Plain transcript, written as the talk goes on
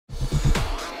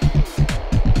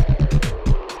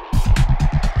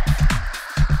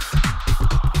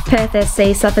Perth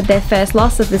SC suffered their first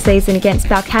loss of the season against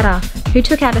Balcatta, who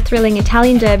took out a thrilling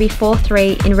Italian derby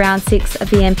 4-3 in round 6 of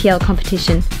the NPL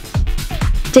competition.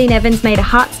 Dean Evans made a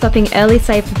heart-stopping early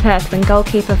save for Perth when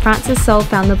goalkeeper Francis Sol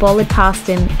found the ball had passed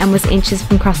him and was inches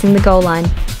from crossing the goal line.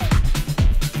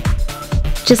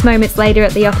 Just moments later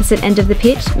at the opposite end of the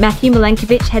pitch, Matthew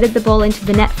Milenkovic headed the ball into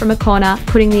the net from a corner,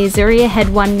 putting the Azzurri ahead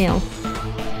 1-0.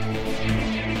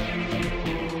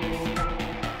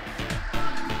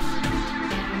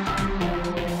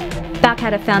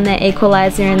 Balcatta found their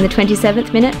equaliser in the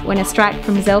 27th minute when a strike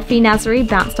from Zelfi Nazari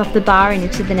bounced off the bar and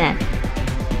into the net.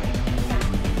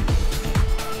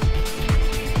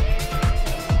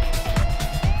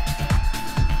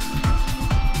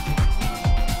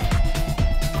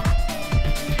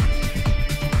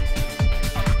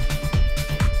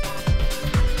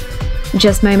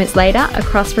 Just moments later, a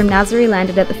cross from Nazari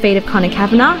landed at the feet of Connor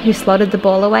Kavanagh, who slotted the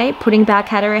ball away, putting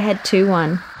Balcatta ahead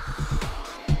 2-1.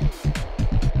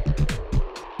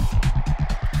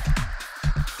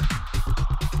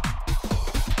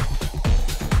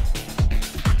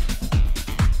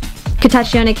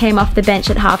 Catacione came off the bench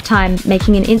at half-time,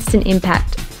 making an instant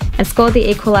impact, and scored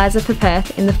the equaliser for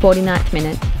Perth in the 49th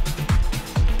minute.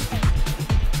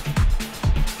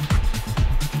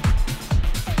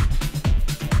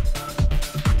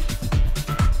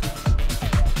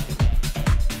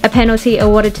 A penalty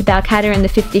awarded to Balcatta in the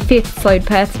 55th slowed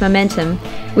Perth's momentum,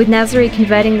 with Nazari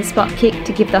converting the spot kick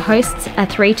to give the hosts a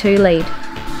 3-2 lead.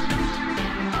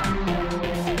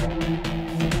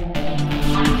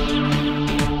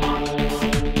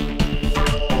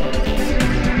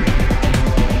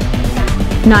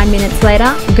 Nine minutes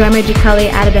later, Gomo Gicali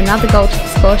added another goal to the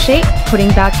score sheet, putting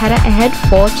Balcatta ahead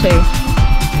 4-2.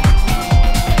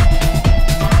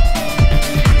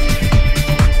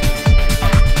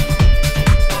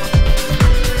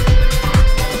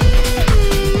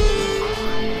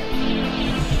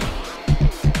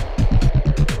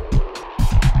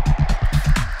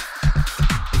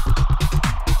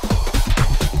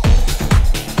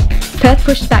 Perth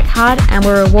pushed back hard and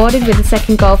were rewarded with a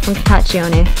second goal from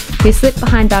Catacione, who slipped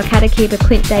behind Balcatta keeper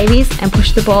Clint Davies and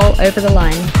pushed the ball over the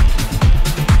line.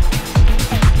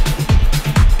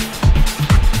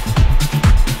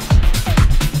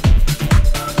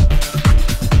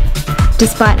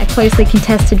 Despite a closely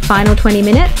contested final 20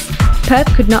 minutes,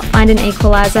 Perth could not find an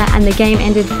equaliser and the game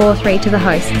ended 4-3 to the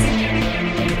hosts.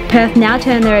 Perth now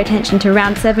turn their attention to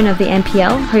round 7 of the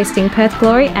NPL, hosting Perth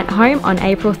Glory at home on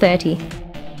April 30.